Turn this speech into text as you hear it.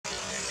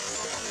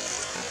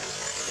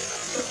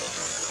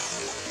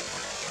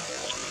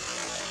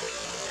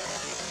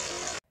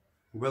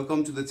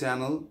Welcome to the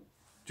channel.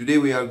 Today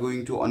we are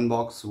going to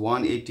unbox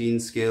 118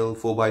 scale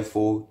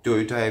 4x4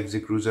 Toyota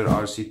FMS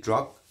RC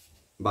truck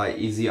by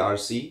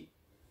EAZYRC.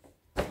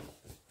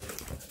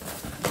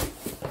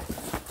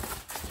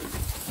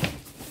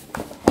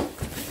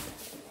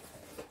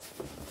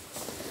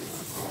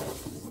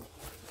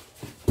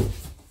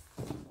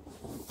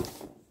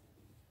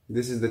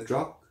 This is the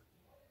truck,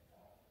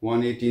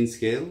 118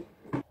 scale.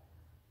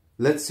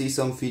 Let's see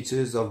some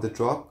features of the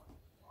truck.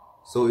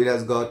 So it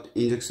has got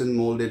injection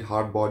molded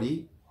hard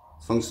body,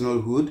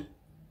 functional hood,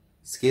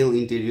 scale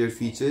interior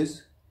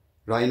features,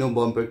 Rhino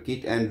bumper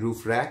kit and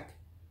roof rack,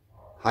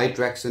 high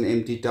traction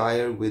empty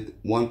tire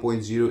with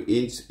 1.0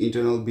 inch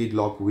internal bead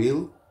lock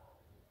wheel,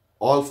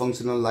 all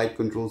functional light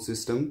control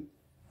system,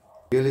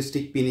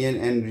 realistic pinion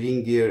and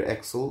ring gear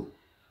axle,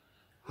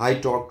 high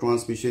torque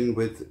transmission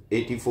with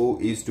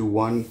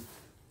 84:1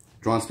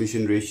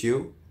 transmission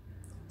ratio,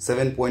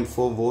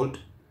 7.4 volt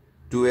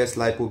 2S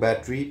LiPo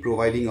battery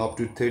providing up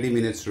to 30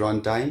 minutes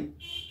run time,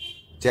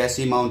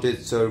 chassis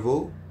mounted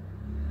servo,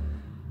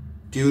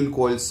 tuned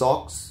coil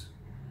shocks,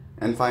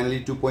 and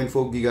finally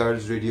 2.4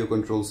 GHz radio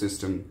control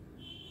system.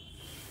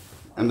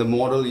 And the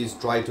model is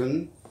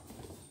Triton.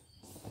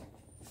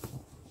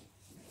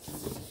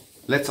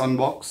 Let's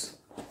unbox.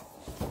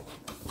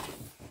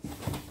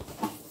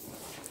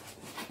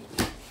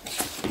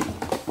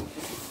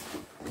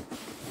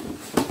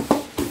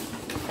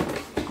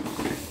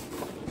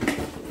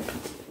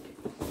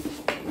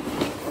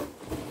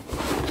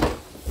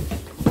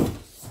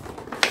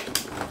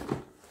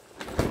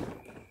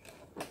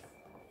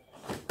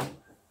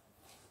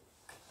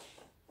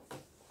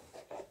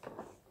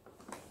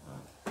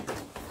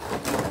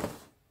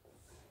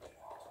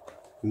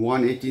 A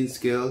 118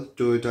 scale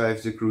Toyota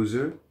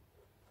FMS.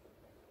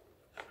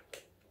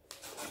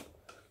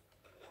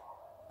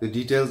 The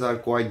details are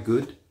quite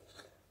good.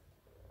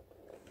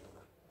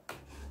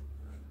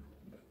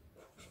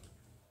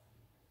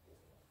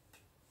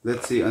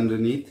 Let's see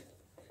underneath.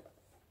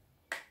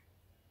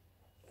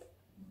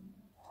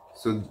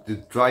 So the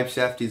drive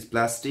shaft is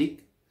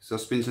plastic,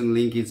 suspension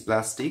link is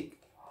plastic.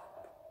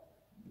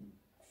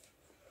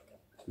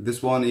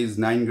 This one is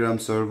 9-gram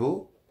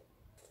servo.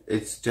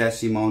 It's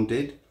chassis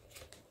mounted.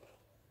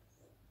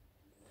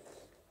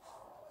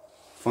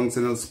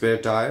 Functional spare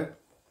tire.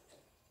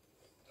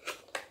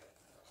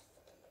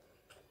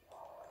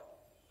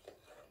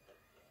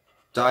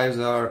 Tires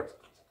are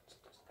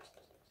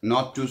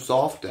not too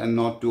soft and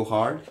not too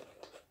hard.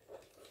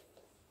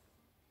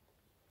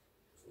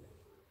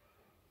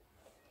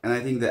 And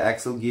I think the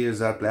axle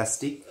gears are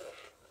plastic.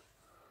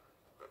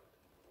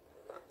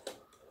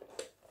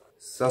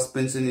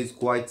 Suspension is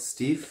quite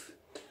stiff.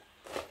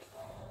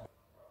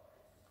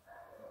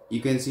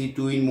 You can see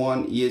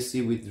 2-in-1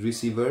 ESC with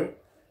receiver.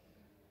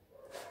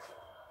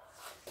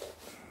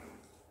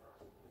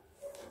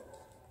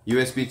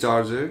 USB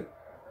charger,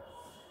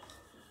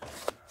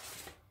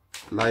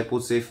 LiPo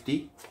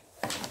safety,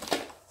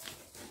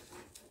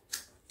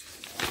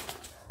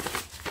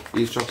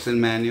 instruction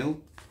manual,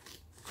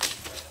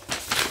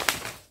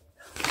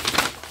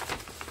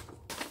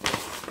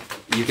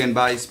 you can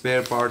buy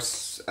spare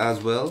parts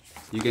as well.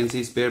 You can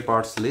see spare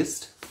parts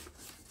list.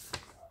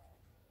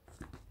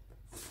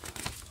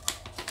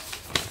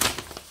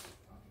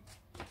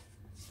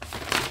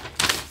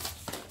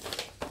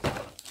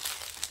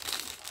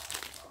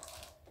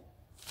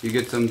 You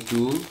get some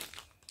tool,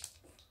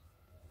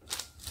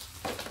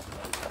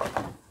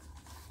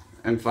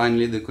 and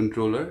finally the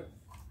controller.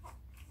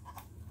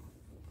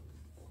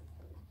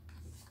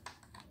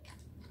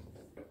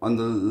 On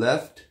the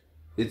left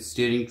it's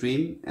steering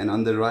trim and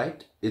on the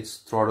right it's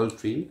throttle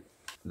trim.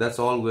 That's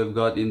all we've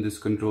got in this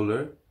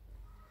controller.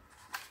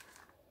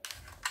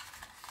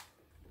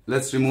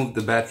 Let's remove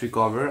the battery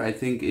cover. I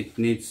think it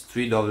needs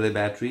 3 AA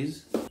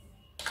batteries.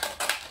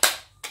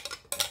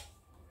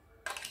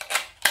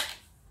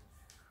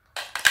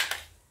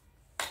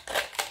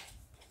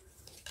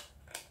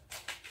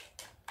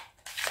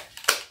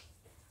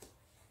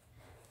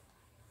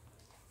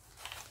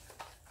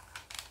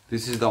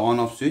 This is the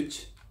on-off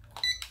switch.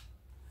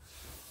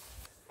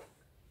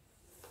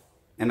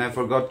 And I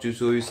forgot to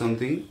show you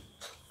something.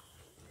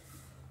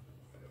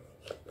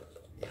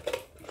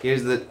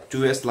 Here's the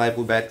 2S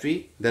LiPo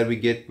battery that we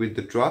get with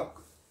the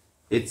truck.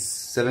 It's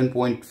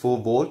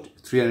 7.4 volt,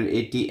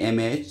 380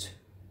 mAh,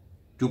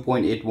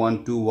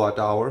 2.812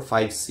 watt-hour,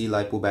 5C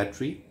LiPo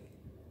battery.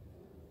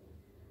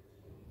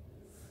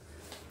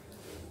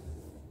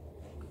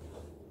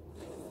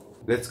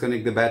 Let's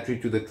connect the battery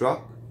to the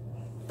truck.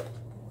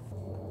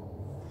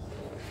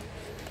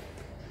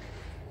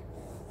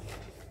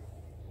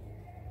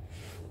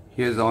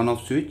 Here's the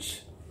on-off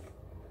switch.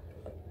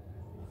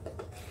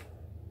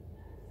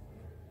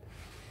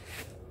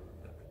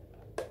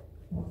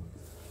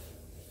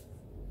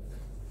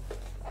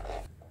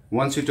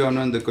 Once you turn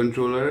on the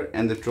controller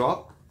and the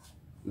truck,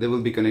 they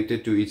will be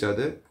connected to each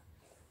other.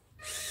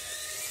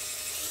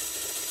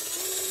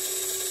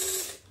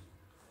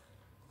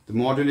 The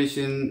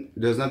modulation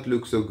does not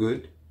look so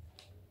good.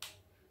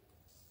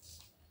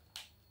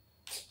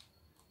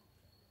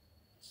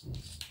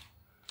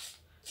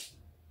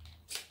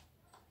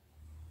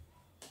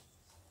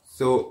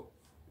 So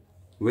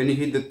when you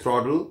hit the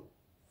throttle,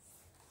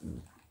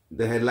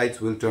 the headlights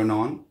will turn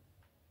on.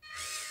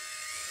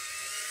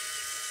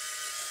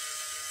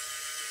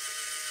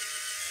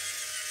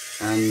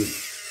 And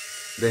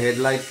the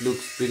headlight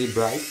looks pretty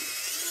bright.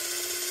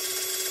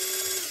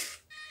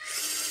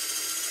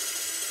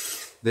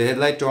 The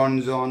headlight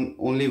turns on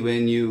only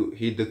when you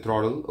hit the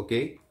throttle,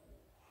 okay?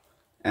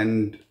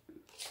 And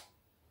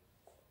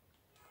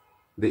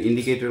the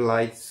indicator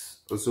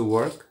lights also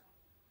work.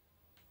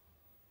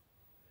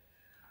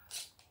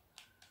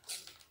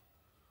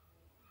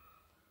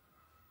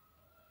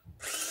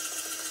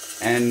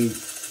 And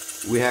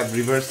we have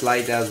reverse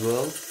light as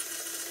well.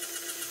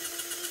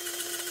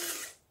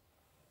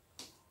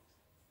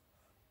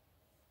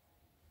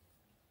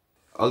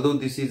 Although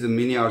this is a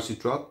mini RC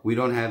truck, we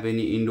don't have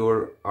any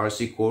indoor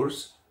RC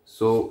course,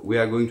 so we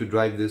are going to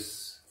drive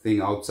this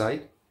thing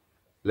outside.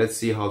 Let's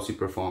see how she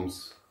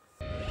performs.